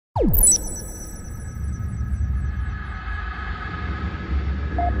The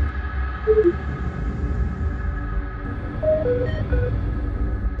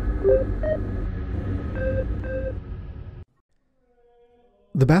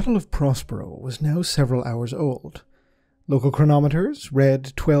Battle of Prospero was now several hours old. Local chronometers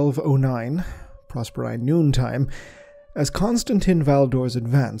read 12:09, Prosperine noontime, as Constantin Valdor's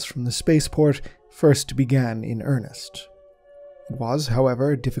advance from the spaceport first began in earnest. It was,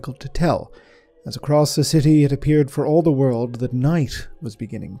 however, difficult to tell, as across the city it appeared for all the world that night was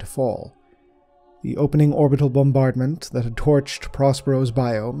beginning to fall. The opening orbital bombardment that had torched Prospero's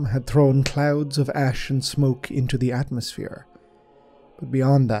biome had thrown clouds of ash and smoke into the atmosphere. But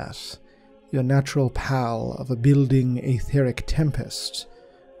beyond that, the unnatural pall of a building etheric tempest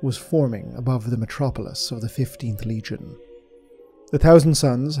was forming above the metropolis of the 15th Legion. The Thousand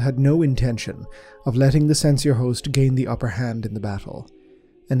Sons had no intention of letting the censor host gain the upper hand in the battle,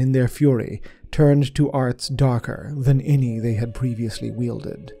 and in their fury turned to arts darker than any they had previously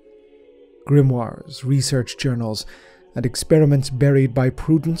wielded. Grimoires, research journals, and experiments buried by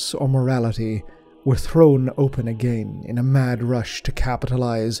prudence or morality were thrown open again in a mad rush to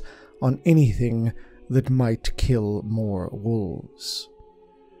capitalize on anything that might kill more wolves.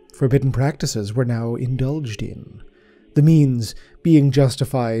 Forbidden practices were now indulged in, the means being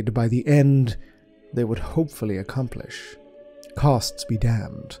justified by the end they would hopefully accomplish. Costs be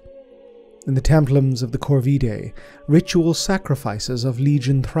damned. In the templums of the Corvidae, ritual sacrifices of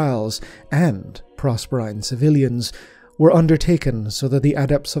Legion thralls and Prosperine civilians were undertaken so that the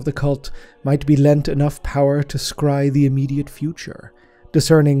adepts of the cult might be lent enough power to scry the immediate future,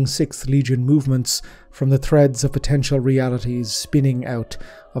 discerning 6th Legion movements from the threads of potential realities spinning out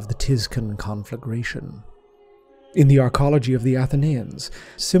of the Tizcan conflagration. In the arcology of the Athenians,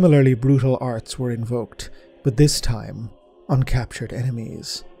 similarly brutal arts were invoked, but this time on captured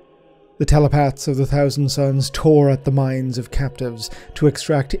enemies. The telepaths of the Thousand Sons tore at the minds of captives to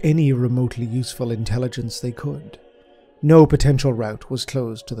extract any remotely useful intelligence they could. No potential route was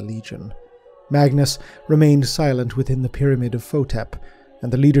closed to the Legion. Magnus remained silent within the Pyramid of Photep,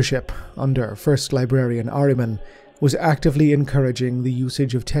 and the leadership, under First Librarian Ahriman, was actively encouraging the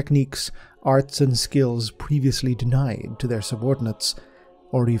usage of techniques, arts, and skills previously denied to their subordinates,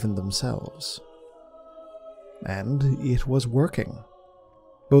 or even themselves. And it was working.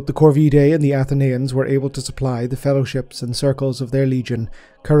 Both the Corvidae and the Athenians were able to supply the fellowships and circles of their legion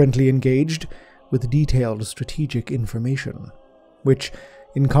currently engaged with detailed strategic information, which,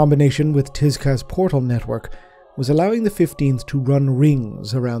 in combination with Tizca's portal network, was allowing the 15th to run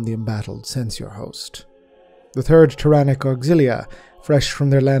rings around the embattled censor host. The 3rd Tyrannic Auxilia, fresh from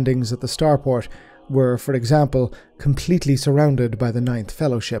their landings at the starport, were, for example, completely surrounded by the 9th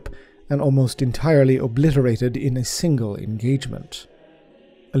Fellowship and almost entirely obliterated in a single engagement.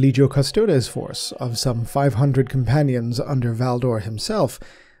 A Legio Custodes force of some 500 companions under Valdor himself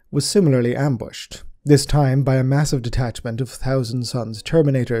was similarly ambushed, this time by a massive detachment of Thousand Sons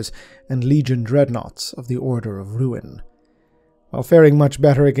Terminators and Legion Dreadnoughts of the Order of Ruin. While faring much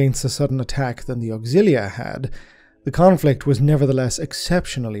better against a sudden attack than the Auxilia had, the conflict was nevertheless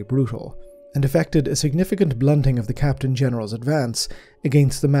exceptionally brutal, and effected a significant blunting of the Captain General's advance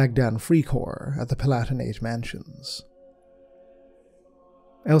against the Magdan Free Corps at the Palatinate Mansions.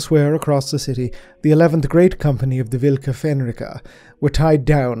 Elsewhere across the city, the 11th Great Company of the Vilca Fenrica were tied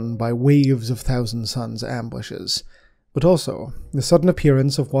down by waves of Thousand Sons ambushes, but also the sudden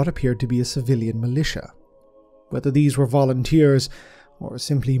appearance of what appeared to be a civilian militia. Whether these were volunteers or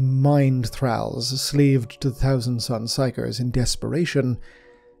simply mind thralls slaved to the Thousand Son psychers in desperation,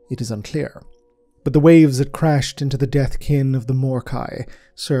 it is unclear. But the waves that crashed into the death kin of the Morkai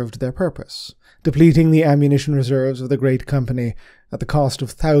served their purpose, depleting the ammunition reserves of the Great Company at the cost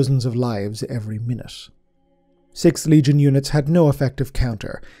of thousands of lives every minute. 6th Legion units had no effective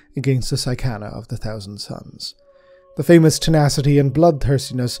counter against the Psychana of the Thousand Sons. The famous tenacity and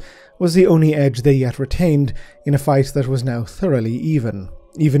bloodthirstiness was the only edge they yet retained in a fight that was now thoroughly even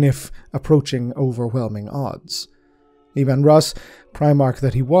if approaching overwhelming odds. Liban Russ, Primarch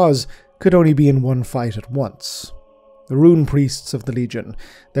that he was, could only be in one fight at once. The rune priests of the Legion,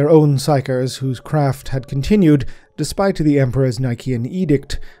 their own psychers whose craft had continued despite the Emperor's Nicaean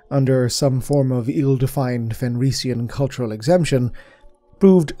edict under some form of ill-defined Fenrisian cultural exemption,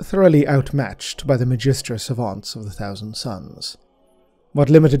 proved thoroughly outmatched by the magister savants of the Thousand Sons.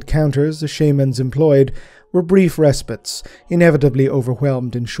 What limited counters the shamans employed were brief respites, inevitably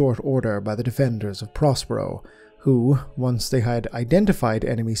overwhelmed in short order by the defenders of Prospero, who, once they had identified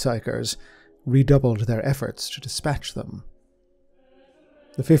enemy psychers, redoubled their efforts to dispatch them.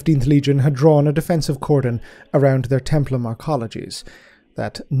 The 15th Legion had drawn a defensive cordon around their templum arcologies,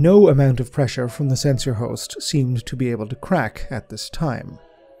 that no amount of pressure from the sensor host seemed to be able to crack at this time.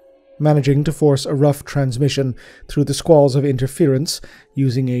 Managing to force a rough transmission through the squalls of interference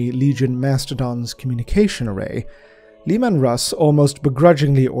using a Legion Mastodon's communication array, Leman Russ almost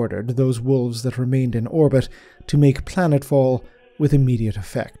begrudgingly ordered those wolves that remained in orbit to make planetfall with immediate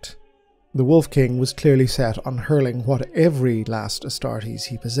effect. The Wolf King was clearly set on hurling what every last Astartes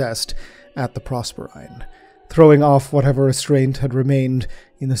he possessed at the Prosperine, throwing off whatever restraint had remained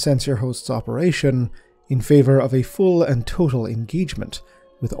in the sensor host's operation in favor of a full and total engagement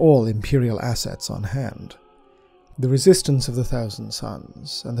with all Imperial assets on hand. The resistance of the Thousand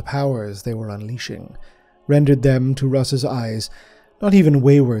Suns and the powers they were unleashing rendered them, to Russ's eyes, not even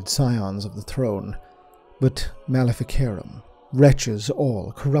wayward scions of the throne, but maleficarum, wretches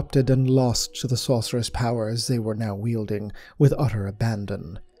all corrupted and lost to the sorcerous powers they were now wielding with utter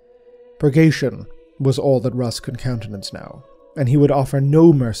abandon. Purgation was all that Russ could countenance now, and he would offer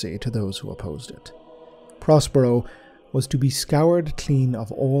no mercy to those who opposed it. Prospero was to be scoured clean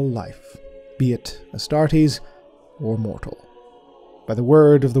of all life, be it Astartes or mortal. By the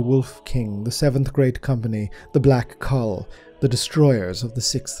word of the Wolf King, the Seventh Great Company, the Black Cull, the destroyers of the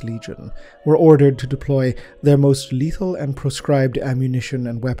Sixth Legion, were ordered to deploy their most lethal and proscribed ammunition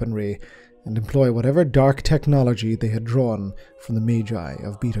and weaponry, and employ whatever dark technology they had drawn from the Magi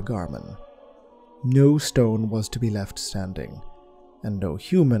of Beta Garman. No stone was to be left standing, and no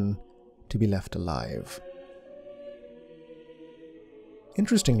human to be left alive.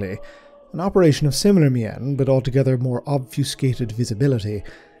 Interestingly, an operation of similar mien, but altogether more obfuscated visibility,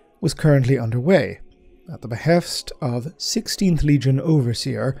 was currently underway, at the behest of 16th Legion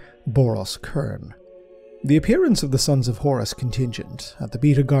Overseer Boros Kern. The appearance of the Sons of Horus contingent at the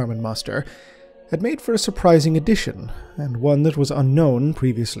Beta Garman muster had made for a surprising addition, and one that was unknown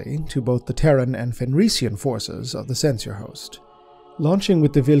previously to both the Terran and Fenrisian forces of the Censor Host. Launching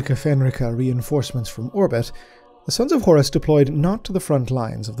with the Vilca Fenrica reinforcements from orbit, the Sons of Horus deployed not to the front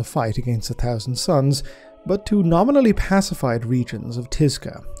lines of the fight against the Thousand Suns, but to nominally pacified regions of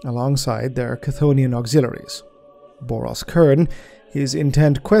Tizca, alongside their Chthonian auxiliaries. Boros Kern, his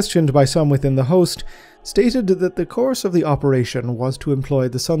intent questioned by some within the host, stated that the course of the operation was to employ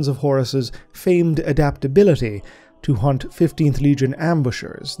the Sons of Horus's famed adaptability to hunt 15th Legion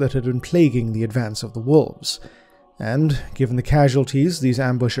ambushers that had been plaguing the advance of the wolves, and, given the casualties these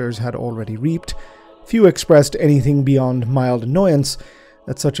ambushers had already reaped, few expressed anything beyond mild annoyance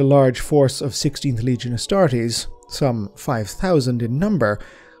that such a large force of 16th Legion Astartes, some 5,000 in number,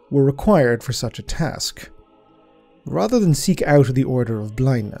 were required for such a task. Rather than seek out the Order of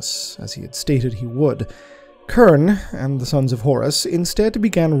Blindness, as he had stated he would, Kern and the Sons of Horus instead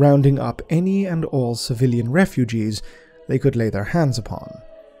began rounding up any and all civilian refugees they could lay their hands upon.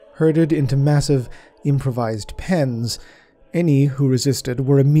 Herded into massive, improvised pens, any who resisted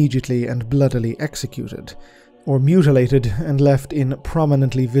were immediately and bloodily executed, or mutilated and left in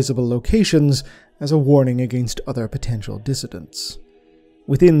prominently visible locations as a warning against other potential dissidents.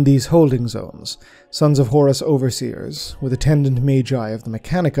 Within these holding zones, Sons of Horus overseers, with attendant magi of the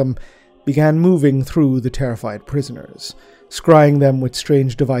Mechanicum, began moving through the terrified prisoners, scrying them with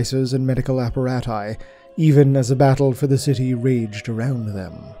strange devices and medical apparati, even as a battle for the city raged around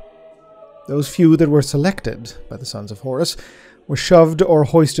them. Those few that were selected by the Sons of Horus were shoved or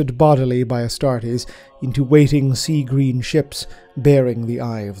hoisted bodily by Astartes into waiting sea-green ships bearing the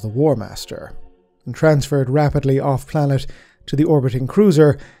eye of the War Master, and transferred rapidly off-planet to the orbiting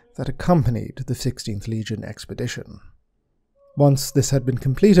cruiser that accompanied the 16th Legion expedition. Once this had been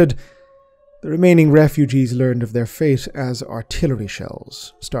completed, the remaining refugees learned of their fate as artillery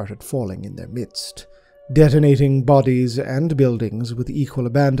shells started falling in their midst, detonating bodies and buildings with equal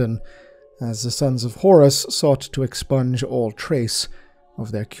abandon, as the Sons of Horus sought to expunge all trace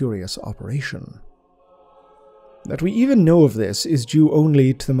of their curious operation. That we even know of this is due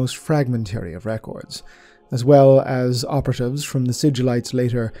only to the most fragmentary of records, as well as operatives from the Sigillites'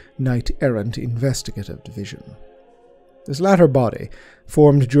 later Knight-Errant Investigative Division. This latter body,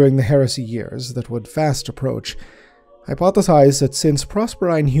 formed during the Heresy years that would fast approach, hypothesized that since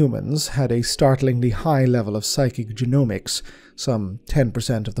Prosperine humans had a startlingly high level of psychic genomics, some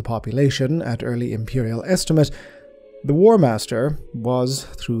 10% of the population at early Imperial estimate, the War Master was,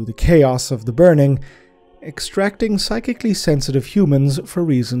 through the chaos of the burning, extracting psychically sensitive humans for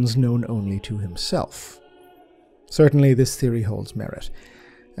reasons known only to himself. Certainly this theory holds merit,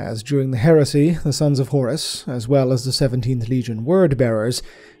 as during the Heresy, the Sons of Horus, as well as the 17th Legion Word-Bearers,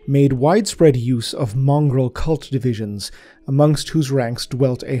 made widespread use of mongrel cult divisions, amongst whose ranks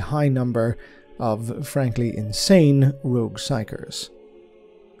dwelt a high number of, frankly insane, rogue psychers.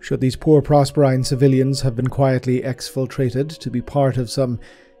 Should these poor Prosperine civilians have been quietly exfiltrated to be part of some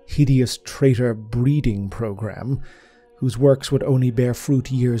hideous traitor breeding program, whose works would only bear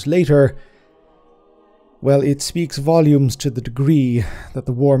fruit years later, well, it speaks volumes to the degree that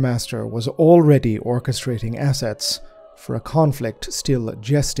the War Master was already orchestrating assets for a conflict still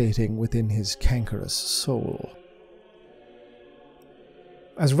gestating within his cankerous soul.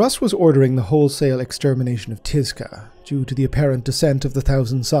 As Russ was ordering the wholesale extermination of Tizca, due to the apparent descent of the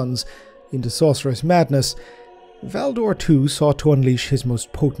Thousand Sons into sorcerous madness, Valdor too sought to unleash his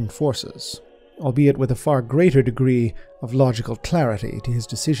most potent forces, albeit with a far greater degree of logical clarity to his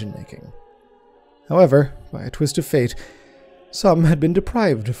decision-making. However, by a twist of fate, some had been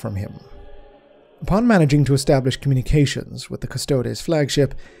deprived from him. Upon managing to establish communications with the Custodes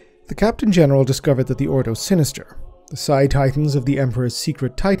flagship, the Captain General discovered that the Ordo Sinister, the Psi Titans of the Emperor's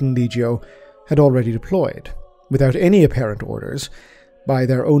secret Titan Legio, had already deployed, without any apparent orders, by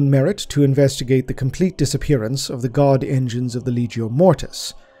their own merit to investigate the complete disappearance of the god engines of the Legio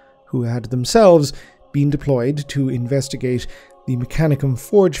Mortis, who had themselves been deployed to investigate the Mechanicum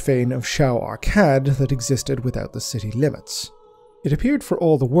Forge Fane of Shao Arcad that existed without the city limits. It appeared for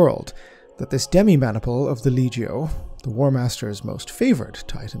all the world that this demi-maniple of the Legio, the War Master's most favoured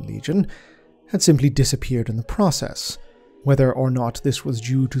Titan Legion, had simply disappeared in the process, whether or not this was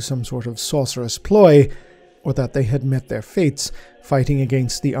due to some sort of sorcerous ploy, or that they had met their fates fighting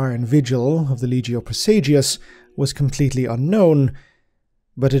against the Iron Vigil of the Legio Presagius was completely unknown,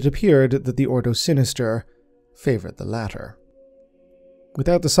 but it appeared that the Ordo Sinister favoured the latter.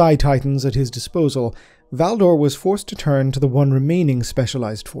 Without the Psi Titans at his disposal, Valdor was forced to turn to the one remaining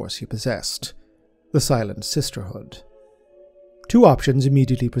specialized force he possessed, the Silent Sisterhood. Two options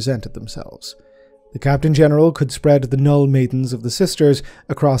immediately presented themselves. The Captain General could spread the Null Maidens of the Sisters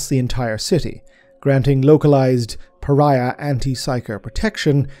across the entire city, granting localized pariah anti-psyker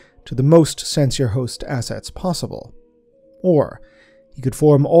protection to the most Censure Host assets possible. Or he could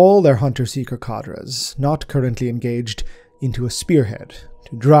form all their Hunter-Seeker cadres, not currently engaged, into a spearhead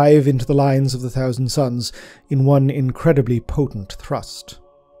to drive into the lines of the Thousand Sons in one incredibly potent thrust.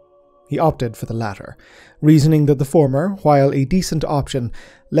 He opted for the latter, reasoning that the former, while a decent option,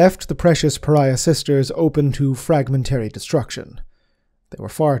 left the precious Pariah Sisters open to fragmentary destruction. They were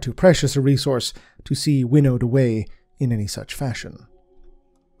far too precious a resource to see winnowed away in any such fashion.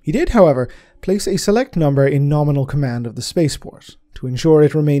 He did, however, place a select number in nominal command of the spaceport, to ensure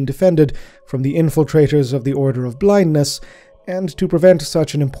it remained defended from the infiltrators of the Order of Blindness, and to prevent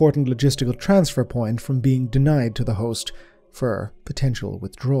such an important logistical transfer point from being denied to the host for potential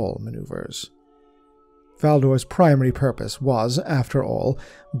withdrawal maneuvers. Valdor's primary purpose was, after all,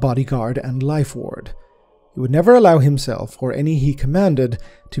 bodyguard and life ward. He would never allow himself or any he commanded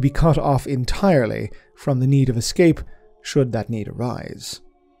to be cut off entirely from the need of escape should that need arise.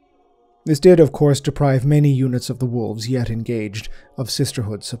 This did, of course, deprive many units of the Wolves yet engaged of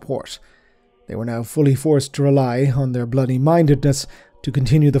Sisterhood support. They were now fully forced to rely on their bloody-mindedness to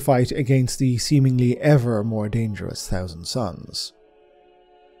continue the fight against the seemingly ever more dangerous Thousand Sons.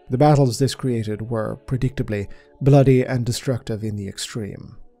 The battles this created were, predictably, bloody and destructive in the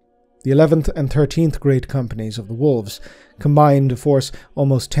extreme. The 11th and 13th Great Companies of the Wolves, combined to force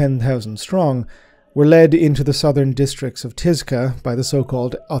almost 10,000 strong, were led into the southern districts of Tizca by the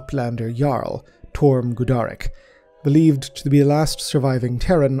so-called Uplander Jarl, Torm Gudaric, believed to be the last surviving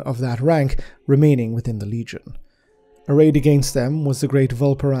Terran of that rank remaining within the Legion. Arrayed against them was the Great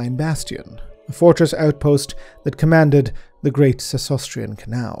Vulperine Bastion, a fortress outpost that commanded the Great Sesaustrian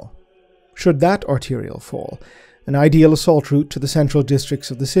Canal. Should that arterial fall, an ideal assault route to the central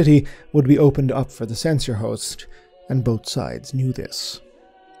districts of the city would be opened up for the Censure Host, and both sides knew this.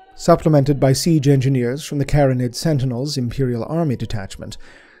 Supplemented by siege engineers from the Carinid Sentinels' Imperial Army Detachment,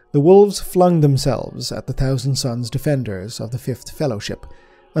 the Wolves flung themselves at the Thousand Sons defenders of the Fifth Fellowship,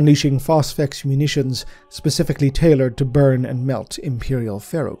 unleashing Phosphex munitions specifically tailored to burn and melt Imperial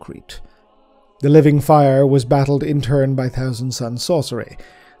ferrocrete. The living fire was battled in turn by Thousand Son sorcery,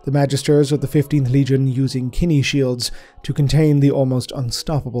 the Magisters of the 15th Legion using Kinney shields to contain the almost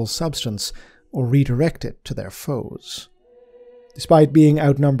unstoppable substance or redirect it to their foes. Despite being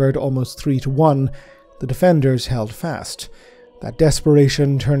outnumbered almost 3-1, the defenders held fast, that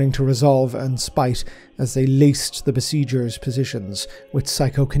desperation turning to resolve and spite as they laced the besiegers' positions with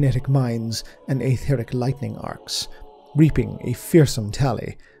psychokinetic mines and aetheric lightning arcs, reaping a fearsome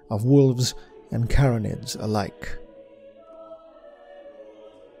tally of wolves and Caronids alike.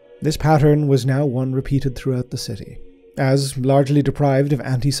 This pattern was now one repeated throughout the city, as, largely deprived of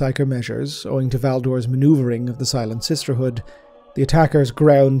anti-psyker measures owing to Valdor's maneuvering of the Silent Sisterhood, the attackers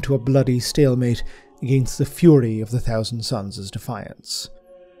ground to a bloody stalemate against the fury of the Thousand Sons' defiance.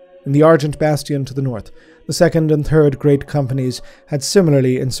 In the Argent Bastion to the north, the 2nd and 3rd Great Companies had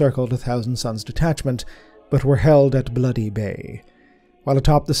similarly encircled the Thousand Sons detachment, but were held at Bloody Bay. While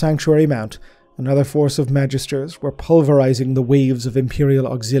atop the Sanctuary Mount, another force of Magisters were pulverizing the waves of Imperial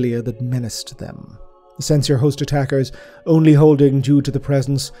auxilia that menaced them. The Censor Host attackers only holding due to the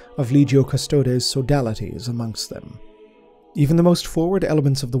presence of Legio Custodes sodalities amongst them. Even the most forward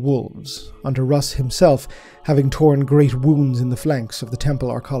elements of the Wolves, under Russ himself having torn great wounds in the flanks of the Temple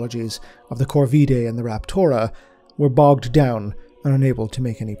Arcologies of the Corvidae and the Raptora, were bogged down and unable to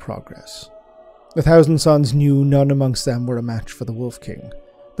make any progress. The Thousand Sons knew none amongst them were a match for the Wolf King,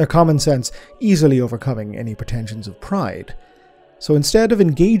 their common sense easily overcoming any pretensions of pride. So instead of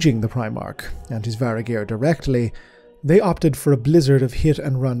engaging the Primarch and his Varigir directly, they opted for a blizzard of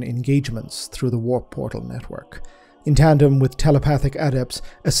hit-and-run engagements through the Warp Portal network, in tandem with telepathic adepts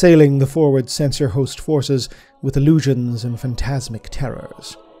assailing the forward Censor Host forces with illusions and phantasmic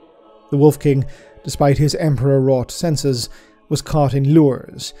terrors. The Wolf King, despite his Emperor-wrought senses, was caught in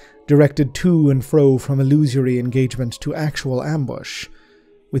lures, directed to and fro from illusory engagement to actual ambush,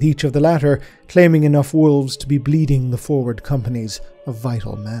 with each of the latter claiming enough wolves to be bleeding the forward companies of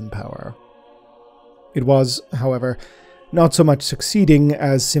vital manpower. It was, however, not so much succeeding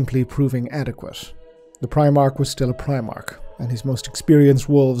as simply proving adequate. The Primarch was still a Primarch, and his most experienced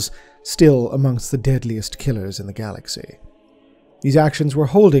wolves still amongst the deadliest killers in the galaxy. These actions were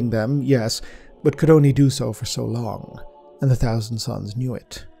holding them, yes, but could only do so for so long, and the Thousand Sons knew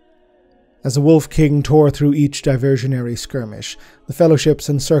it. As the Wolf King tore through each diversionary skirmish, the fellowships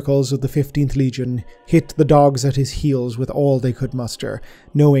and circles of the 15th Legion hit the dogs at his heels with all they could muster,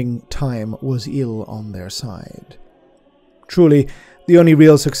 knowing time was ill on their side. Truly, the only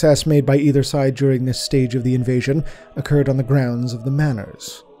real success made by either side during this stage of the invasion occurred on the grounds of the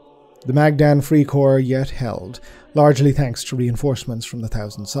manors. The Magdan Free Corps yet held, largely thanks to reinforcements from the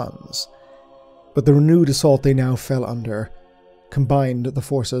Thousand Sons. But the renewed assault they now fell under combined the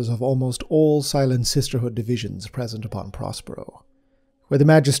forces of almost all Silent Sisterhood divisions present upon Prospero. Where the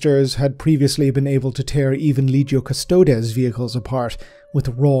Magisters had previously been able to tear even Legio Custodes vehicles apart with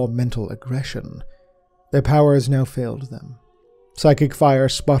raw mental aggression, their powers now failed them. Psychic fire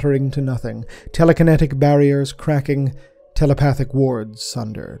sputtering to nothing, telekinetic barriers cracking, telepathic wards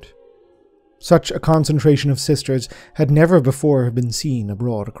sundered. Such a concentration of sisters had never before been seen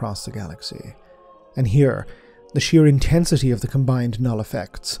abroad across the galaxy. And here, the sheer intensity of the combined null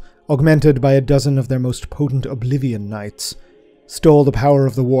effects, augmented by a dozen of their most potent Oblivion Knights, stole the power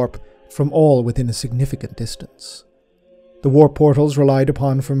of the warp from all within a significant distance. The warp portals relied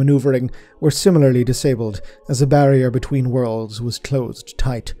upon for maneuvering were similarly disabled, as the barrier between worlds was closed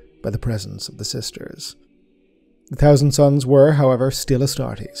tight by the presence of the sisters. The Thousand Sons were, however, still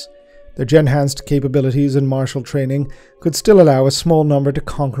Astartes. Their gen-enhanced capabilities and martial training could still allow a small number to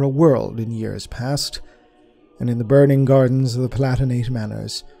conquer a world in years past, and in the burning gardens of the Palatinate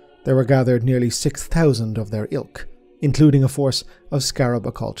Manors there were gathered nearly 6,000 of their ilk, including a force of Scarab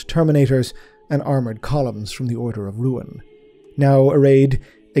Occult Terminators and armoured columns from the Order of Ruin, now arrayed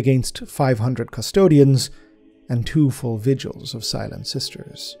against 500 custodians and 2 full vigils of Silent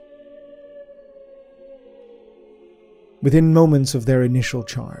Sisters. Within moments of their initial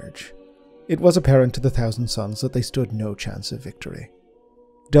charge, it was apparent to the Thousand Sons that they stood no chance of victory.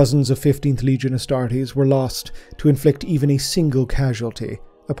 Dozens of 15th Legion Astartes were lost to inflict even a single casualty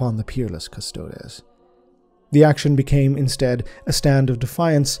upon the peerless Custodes. The action became instead a stand of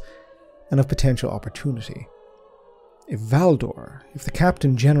defiance and of potential opportunity. If the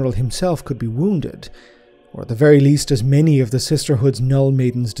Captain General himself could be wounded, or at the very least as many of the Sisterhood's Null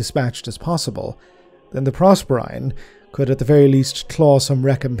Maidens dispatched as possible, then the Prosperine could at the very least claw some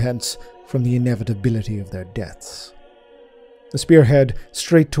recompense from the inevitability of their deaths. The spearhead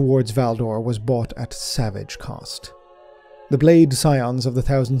straight towards Valdor was bought at savage cost. The Blade Scions of the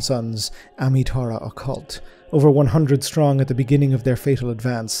Thousand Sons, Amitara Occult, over 100 strong at the beginning of their fatal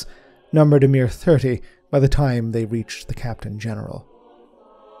advance, numbered a mere 30 by the time they reached the Captain General.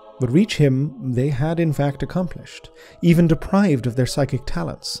 But reach him they had in fact accomplished, even deprived of their psychic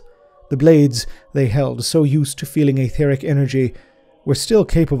talents. The blades they held, so used to feeling etheric energy, were still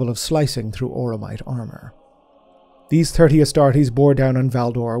capable of slicing through Auramite armor. These 30 Astartes bore down on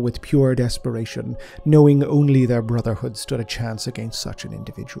Valdor with pure desperation, knowing only their brotherhood stood a chance against such an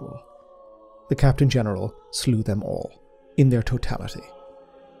individual. The Captain General slew them all, in their totality.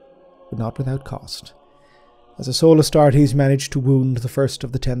 But not without cost, as a sole Astartes managed to wound the first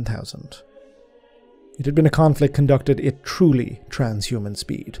of the 10,000. It had been a conflict conducted at truly transhuman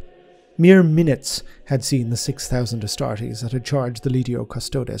speed. Mere minutes had seen the 6,000 Astartes that had charged the Legio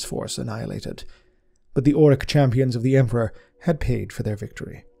Custodes force annihilated, but the Auric champions of the Emperor had paid for their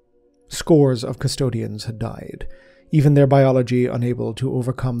victory. Scores of custodians had died, even their biology unable to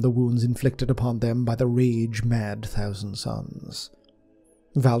overcome the wounds inflicted upon them by the rage-mad Thousand Sons.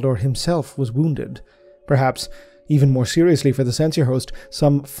 Valdor himself was wounded. Perhaps even more seriously for the censor host,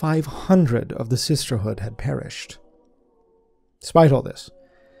 some 500 of the sisterhood had perished. Despite all this,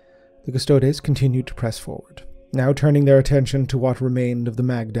 the Custodes continued to press forward, now turning their attention to what remained of the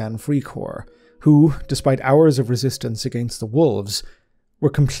Magdan Free Corps, who, despite hours of resistance against the wolves, were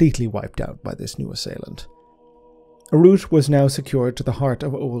completely wiped out by this new assailant. A route was now secured to the heart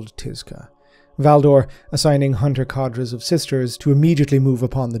of Old Tizca, Valdor assigning hunter cadres of sisters to immediately move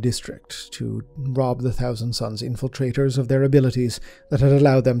upon the district, to rob the Thousand Sons infiltrators of their abilities that had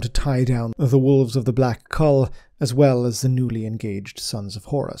allowed them to tie down the wolves of the Black Cull, as well as the newly engaged Sons of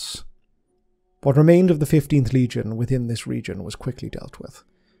Horus. What remained of the 15th Legion within this region was quickly dealt with,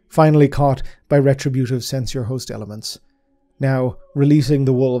 finally caught by retributive censor host elements, now releasing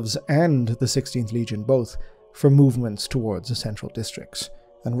the wolves and the 16th Legion both for movements towards the central districts,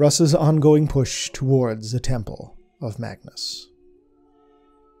 and Russ's ongoing push towards the Temple of Magnus.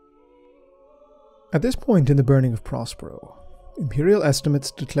 At this point in the burning of Prospero, Imperial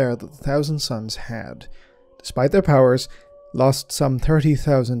estimates declare that the Thousand Sons had, despite their powers, lost some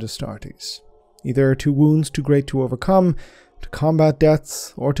 30,000 Astartes, either to wounds too great to overcome, to combat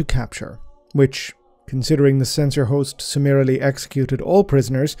deaths, or to capture, which, considering the censor host summarily executed all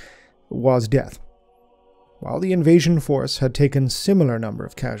prisoners, was death. While the invasion force had taken similar number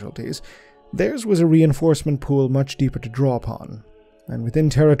of casualties, theirs was a reinforcement pool much deeper to draw upon, and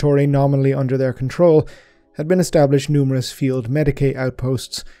within territory nominally under their control had been established numerous field Medicae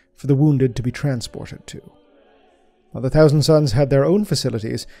outposts for the wounded to be transported to. While the Thousand Sons had their own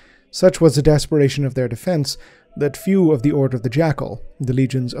facilities, such was the desperation of their defense that few of the Order of the Jackal, the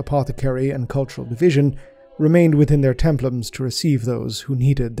Legion's apothecary and cultural division, remained within their templums to receive those who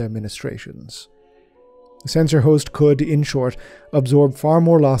needed their ministrations. The censor host could, in short, absorb far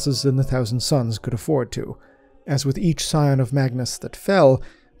more losses than the Thousand Sons could afford to, as with each scion of Magnus that fell,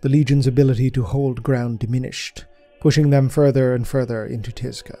 the Legion's ability to hold ground diminished, pushing them further and further into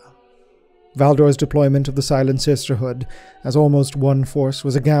Tizca. Valdor's deployment of the Silent Sisterhood as almost one force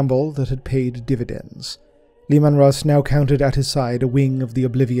was a gamble that had paid dividends. Leman Russ now counted at his side a wing of the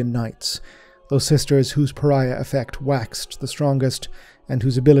Oblivion Knights, those sisters whose pariah effect waxed the strongest and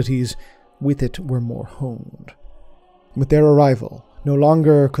whose abilities with it were more honed. With their arrival, no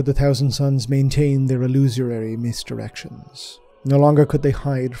longer could the Thousand Sons maintain their illusory misdirections. No longer could they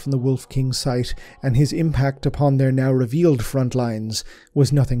hide from the Wolf King's sight, and his impact upon their now revealed front lines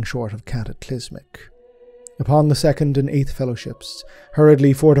was nothing short of cataclysmic. Upon the 2nd and 8th Fellowships,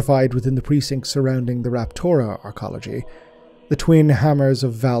 hurriedly fortified within the precincts surrounding the Raptora arcology, the twin hammers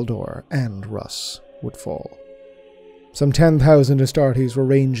of Valdor and Russ would fall. Some 10,000 Astartes were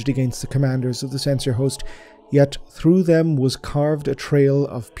ranged against the commanders of the censor host, yet through them was carved a trail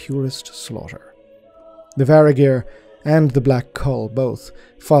of purest slaughter. The Varagir and the Black Cull both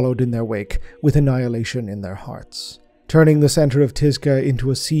followed in their wake, with annihilation in their hearts, turning the center of Tizca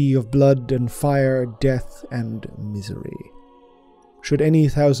into a sea of blood and fire, death and misery. Should any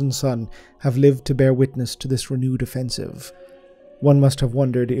Thousand Son have lived to bear witness to this renewed offensive, one must have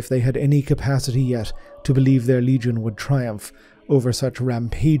wondered if they had any capacity yet to believe their legion would triumph over such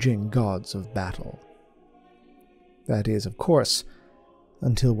rampaging gods of battle. That is, of course,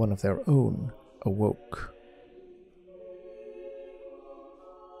 until one of their own awoke.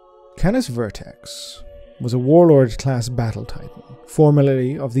 Canis Vertex was a warlord-class battle titan,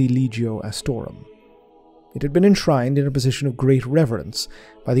 formerly of the Legio Astorum. It had been enshrined in a position of great reverence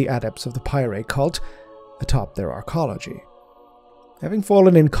by the adepts of the Pyre cult atop their arcology. Having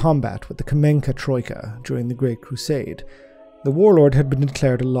fallen in combat with the Kamenka Troika during the Great Crusade, the warlord had been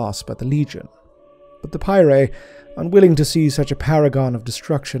declared a loss by the Legion. But the Pyre, unwilling to see such a paragon of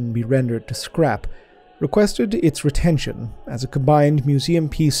destruction be rendered to scrap, requested its retention as a combined museum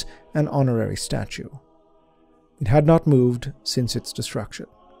piece and honorary statue. It had not moved since its destruction.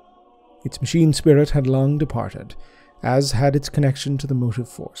 Its machine spirit had long departed, as had its connection to the motive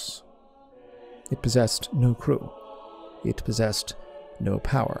force. It possessed no crew. It possessed no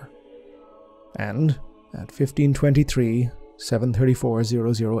power. And, at 1523,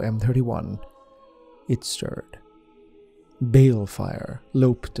 73400M31, it stirred. Balefire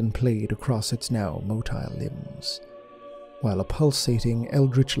loped and played across its now motile limbs, while a pulsating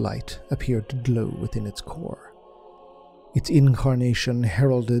eldritch light appeared to glow within its core. Its incarnation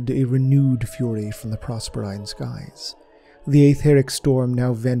heralded a renewed fury from the Prosperine skies. The aetheric storm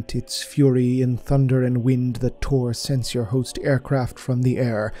now vent its fury in thunder and wind that tore censor host aircraft from the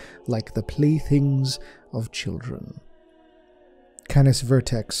air like the playthings of children. Canis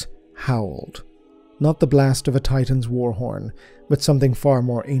Vertex howled. Not the blast of a Titan's war horn, but something far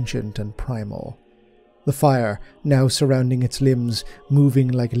more ancient and primal. The fire, now surrounding its limbs, moving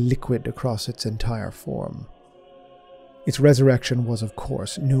like liquid across its entire form. Its resurrection was, of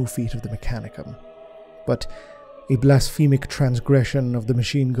course, no feat of the Mechanicum, but a blasphemic transgression of the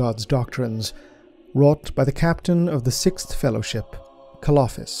machine god's doctrines, wrought by the captain of the 6th Fellowship,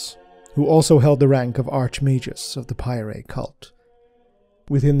 Calophis, who also held the rank of Archmagus of the Pyre cult.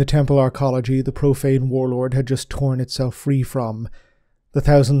 Within the temple arcology, the profane warlord had just torn itself free from. The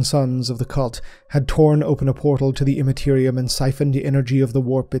 1,000 sons of the cult had torn open a portal to the Immaterium and siphoned the energy of the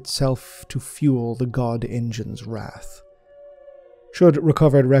warp itself to fuel the god engine's wrath. Should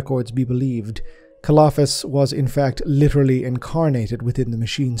recovered records be believed, Calophis was in fact literally incarnated within the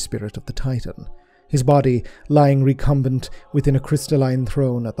machine spirit of the Titan, his body lying recumbent within a crystalline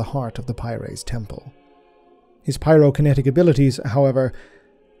throne at the heart of the Pyre's temple. His pyrokinetic abilities, however,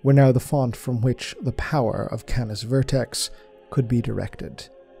 were now the font from which the power of Canis Vertex could be directed.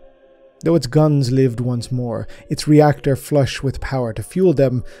 Though its guns lived once more, its reactor flush with power to fuel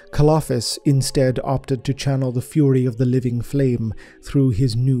them, Calophis instead opted to channel the fury of the living flame through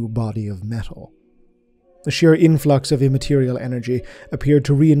his new body of metal. The sheer influx of immaterial energy appeared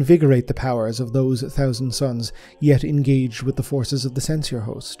to reinvigorate the powers of those 1,000 suns yet engaged with the forces of the censure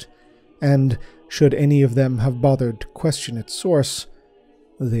host, and, should any of them have bothered to question its source,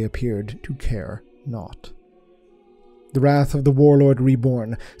 they appeared to care not. The wrath of the warlord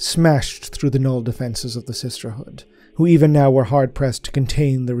reborn smashed through the null defenses of the Sisterhood, who even now were hard-pressed to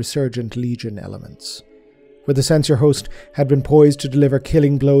contain the resurgent Legion elements. Where the censor host had been poised to deliver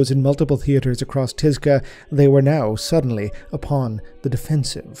killing blows in multiple theaters across Tizca, they were now, suddenly, upon the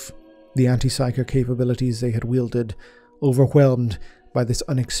defensive. The anti-psyker capabilities they had wielded, overwhelmed by this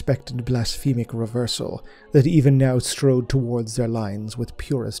unexpected blasphemic reversal that even now strode towards their lines with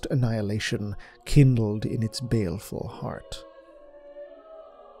purest annihilation kindled in its baleful heart.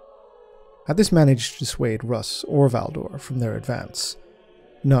 Had this managed to dissuade Russ or Valdor from their advance?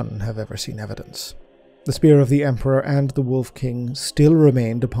 None have ever seen evidence. The spear of the Emperor and the Wolf King still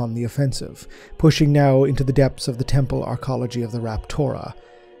remained upon the offensive, pushing now into the depths of the temple arcology of the Raptora,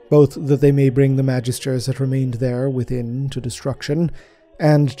 both that they may bring the magisters that remained there within to destruction,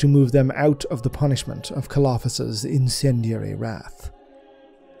 and to move them out of the punishment of Calophis's incendiary wrath.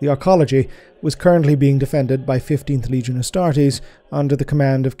 The arcology was currently being defended by 15th Legion Astartes under the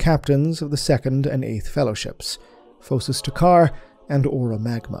command of captains of the 2nd and 8th Fellowships, Phocis Takar and Aura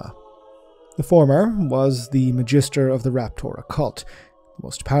Magma. The former was the Magister of the Raptora cult, the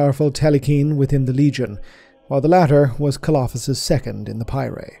most powerful Telekine within the Legion, while the latter was Calophis's 2nd in the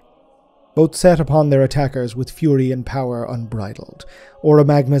Pyre. Both set upon their attackers with fury and power unbridled, Aura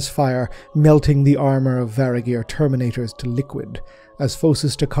Magma's fire melting the armor of Varagir Terminators to liquid, as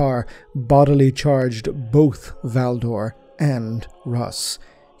Phocis Takar bodily charged both Valdor and Russ,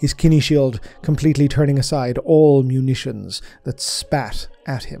 his kidney shield completely turning aside all munitions that spat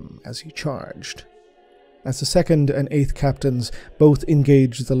at him as he charged. As the 2nd and 8th captains both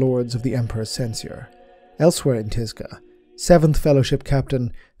engaged the lords of the Emperor's censure, elsewhere in Tizca, 7th Fellowship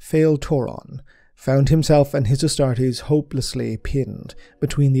Captain Fail Toron found himself and his Astartes hopelessly pinned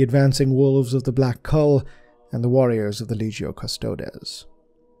between the advancing wolves of the Black Cull and the warriors of the Legio Custodes.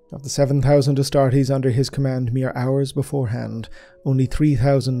 Of the 7,000 Astartes under his command mere hours beforehand, only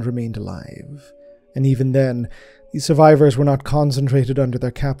 3,000 remained alive, and even then, these survivors were not concentrated under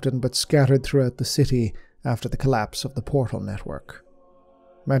their captain but scattered throughout the city after the collapse of the portal network.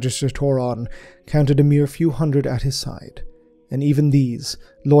 Magister Toron counted a mere few hundred at his side, and even these,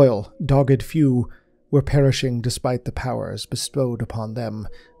 loyal, dogged few, were perishing despite the powers bestowed upon them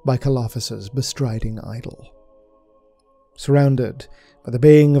by Calophis's bestriding idol. Surrounded by the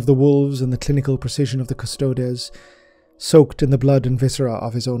baying of the wolves and the clinical precision of the Custodes, soaked in the blood and viscera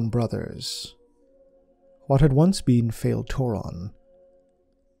of his own brothers, what had once been Fail Toron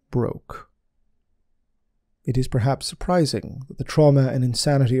broke. It is perhaps surprising that the trauma and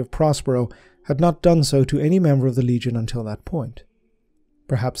insanity of Prospero had not done so to any member of the Legion until that point.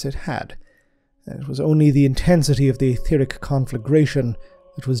 Perhaps it had, and it was only the intensity of the etheric conflagration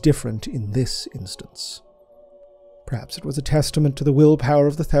that was different in this instance. Perhaps it was a testament to the willpower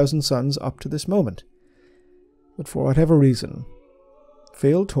of the 1,000 Suns up to this moment. But for whatever reason,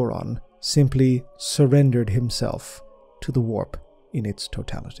 Fail Toron simply surrendered himself to the warp in its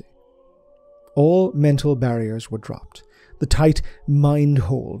totality. All mental barriers were dropped. The tight mind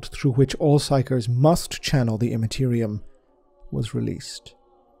hold through which all psychers must channel the Immaterium was released.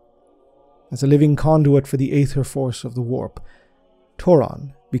 As a living conduit for the aether force of the warp,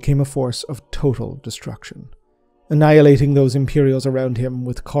 Toron became a force of total destruction, annihilating those Imperials around him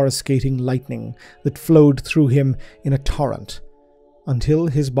with coruscating lightning that flowed through him in a torrent, until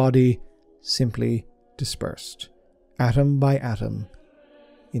his body simply dispersed, atom by atom,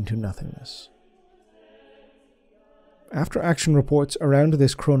 into nothingness. After-action reports around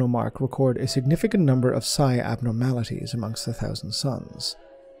this chronomark record a significant number of psi abnormalities amongst the Thousand Sons,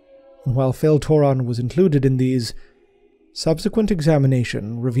 and while Fel Toron was included in these, subsequent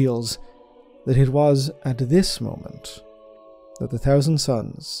examination reveals that it was at this moment that the Thousand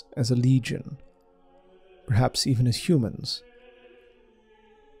Sons, as a legion, perhaps even as humans,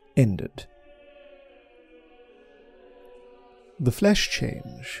 ended. The flesh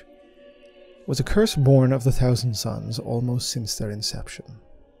change was a curse born of the Thousand Sons almost since their inception.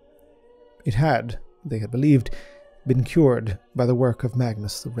 It had, they had believed, been cured by the work of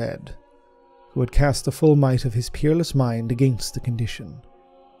Magnus the Red, who had cast the full might of his peerless mind against the condition.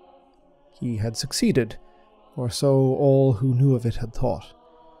 He had succeeded, or so all who knew of it had thought,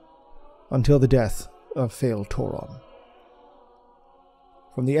 until the death of Fel Toron.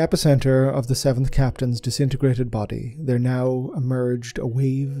 From the epicenter of the seventh captain's disintegrated body, there now emerged a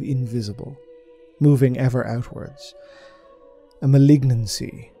wave invisible, moving ever outwards, a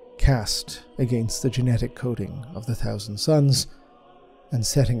malignancy cast against the genetic coding of the Thousand Sons, and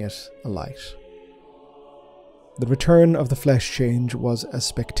setting it alight. The return of the flesh change was as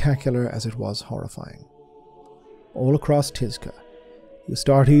spectacular as it was horrifying. All across Tizca, the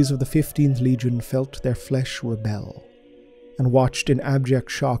Astartes of the 15th Legion felt their flesh rebel, and watched in abject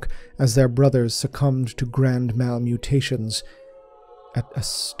shock as their brothers succumbed to grand malmutations at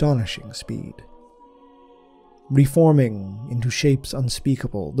astonishing speed. Reforming into shapes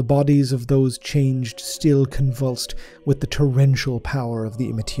unspeakable, the bodies of those changed still convulsed with the torrential power of the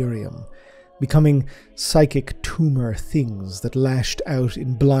immaterium, becoming psychic tumor things that lashed out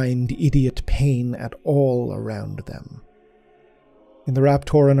in blind, idiot pain at all around them. In the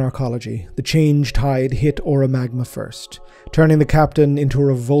Raptoran arcology, the change tide hit Aura Magma first, turning the captain into a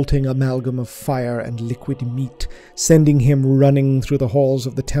revolting amalgam of fire and liquid meat, sending him running through the halls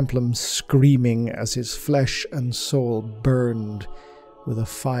of the Templum screaming as his flesh and soul burned with a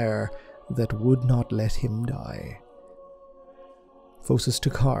fire that would not let him die. Phocis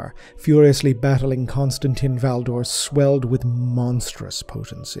Takar, furiously battling Constantine Valdor, swelled with monstrous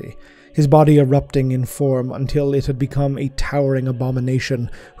potency, his body erupting in form until it had become a towering abomination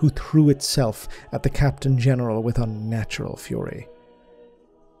who threw itself at the Captain General with unnatural fury.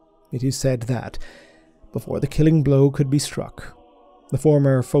 It is said that, before the killing blow could be struck, the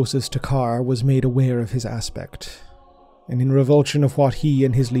former Phocis Takar was made aware of his aspect, and in revulsion of what he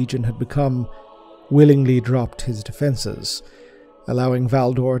and his legion had become, willingly dropped his defenses, allowing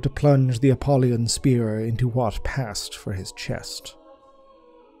Valdor to plunge the Apollyon spear into what passed for his chest.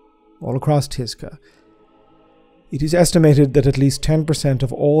 All across Tizca, it is estimated that at least 10%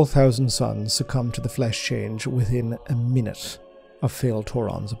 of all Thousand Sons succumbed to the flesh change within a minute of Fel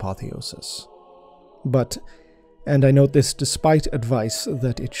Toron's apotheosis. But, and I note this despite advice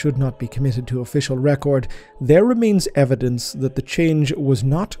that it should not be committed to official record, there remains evidence that the change was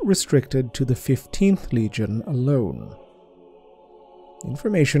not restricted to the 15th Legion alone.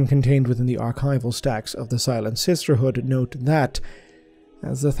 Information contained within the archival stacks of the Silent Sisterhood note that,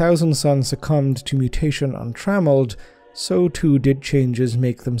 as the Thousand Sons succumbed to mutation untrammeled, so too did changes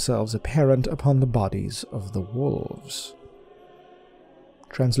make themselves apparent upon the bodies of the wolves.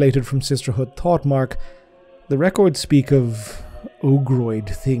 Translated from Sisterhood Thoughtmark, the records speak of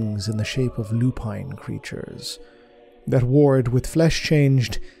ogroid things in the shape of lupine creatures that warred with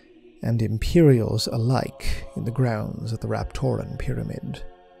flesh-changed and Imperials alike in the grounds of the Raptoran Pyramid.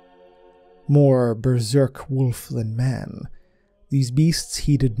 More berserk wolf than man, these beasts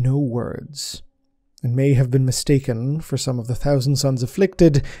heeded no words, and may have been mistaken for some of the Thousand Sons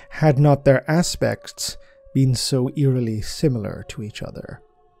afflicted had not their aspects been so eerily similar to each other,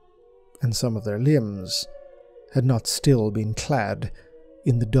 and some of their limbs had not still been clad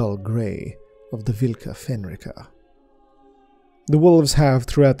in the dull grey of the Vilca Fenrica. The wolves have,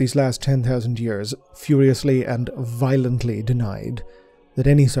 throughout these last 10,000 years, furiously and violently denied that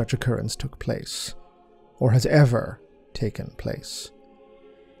any such occurrence took place, or has ever taken place.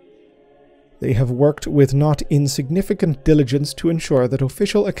 They have worked with not insignificant diligence to ensure that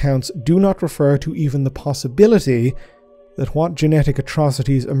official accounts do not refer to even the possibility that what genetic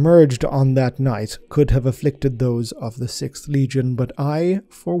atrocities emerged on that night could have afflicted those of the 6th Legion, but I,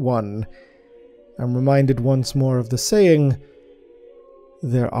 for one, am reminded once more of the saying,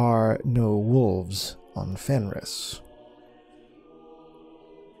 "There are no wolves on Fenris."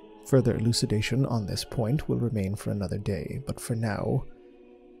 Further elucidation on this point will remain for another day, but for now,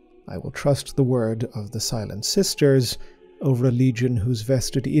 I will trust the word of the Silent Sisters over a legion whose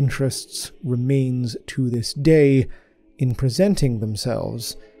vested interests remains to this day in presenting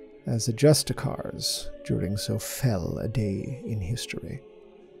themselves as the Justicars during so fell a day in history.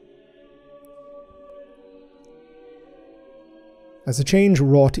 As the change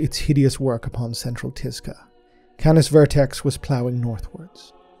wrought its hideous work upon central Tizca, Canis Vertex was ploughing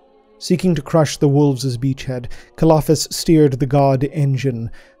northwards. Seeking to crush the wolves' beachhead, Colophus steered the god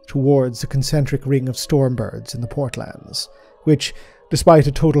engine towards the concentric ring of stormbirds in the Portlands, which, despite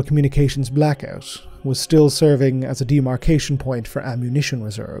a total communications blackout, was still serving as a demarcation point for ammunition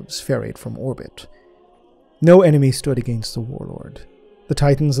reserves ferried from orbit. No enemy stood against the warlord. The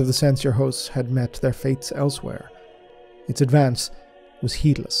titans of the censor hosts had met their fates elsewhere. Its advance was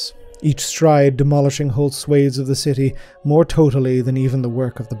heedless, each stride demolishing whole swathes of the city more totally than even the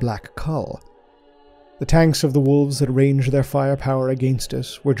work of the Black Cull. The tanks of the wolves that ranged their firepower against it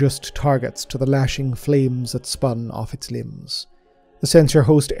were just targets to the lashing flames that spun off its limbs. The censor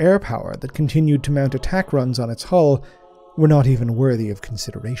host air power that continued to mount attack runs on its hull were not even worthy of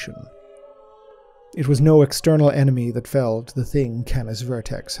consideration. It was no external enemy that felled the thing Canis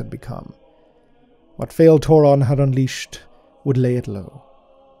Vertex had become. What failed Tauron had unleashed would lay it low.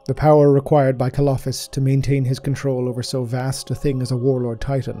 The power required by Colophus to maintain his control over so vast a thing as a warlord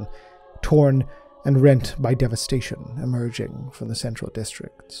titan, torn and rent by devastation emerging from the central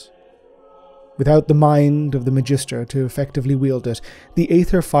districts. Without the mind of the Magister to effectively wield it, the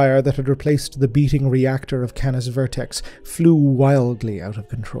aether fire that had replaced the beating reactor of Canis Vertex flew wildly out of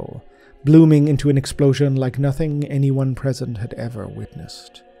control, blooming into an explosion like nothing anyone present had ever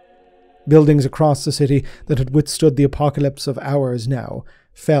witnessed. Buildings across the city that had withstood the apocalypse of hours now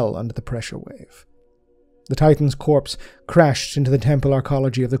fell under the pressure wave. The Titan's corpse crashed into the temple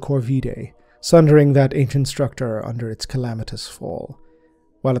arcology of the Corvidae, sundering that ancient structure under its calamitous fall,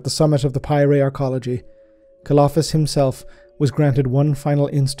 while at the summit of the Pyre arcology, Colophus himself was granted one final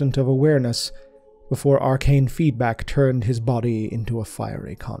instant of awareness before arcane feedback turned his body into a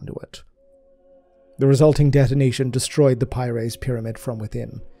fiery conduit. The resulting detonation destroyed the Pyre's pyramid from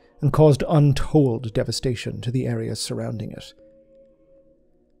within, and caused untold devastation to the areas surrounding it.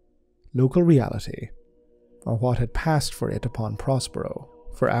 Local reality, or what had passed for it upon Prospero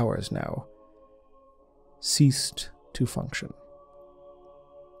for hours now, ceased to function.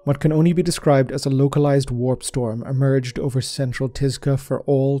 What can only be described as a localized warp storm emerged over central Tizca for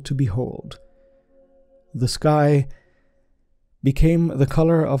all to behold. The sky became the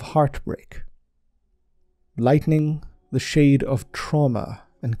color of heartbreak. Lightning, the shade of trauma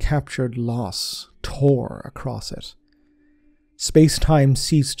and captured loss, tore across it. Space-time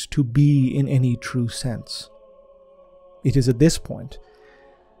ceased to be in any true sense. It is at this point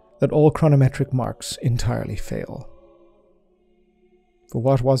that all chronometric marks entirely fail. For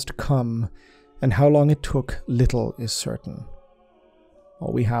what was to come, and how long it took, little is certain.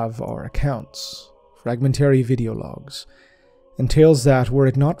 All we have are accounts, fragmentary video logs, and tales that, were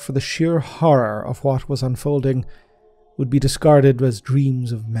it not for the sheer horror of what was unfolding, would be discarded as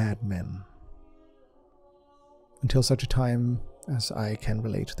dreams of madmen. Until such a time as I can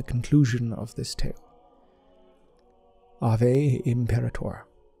relate the conclusion of this tale. Ave Imperator.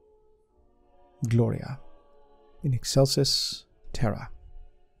 Gloria in excelsis terra.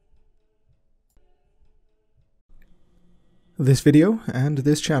 This video and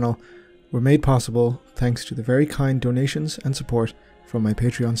this channel were made possible thanks to the very kind donations and support from my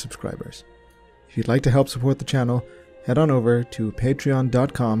Patreon subscribers. If you'd like to help support the channel, head on over to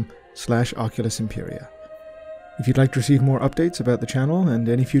patreon.com/Oculus Imperia. If you'd like to receive more updates about the channel and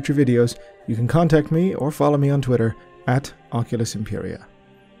any future videos, you can contact me or follow me on Twitter @Oculus Imperia.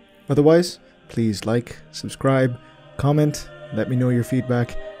 Otherwise, please like, subscribe, comment, let me know your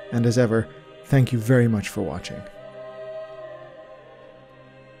feedback, and as ever, thank you very much for watching.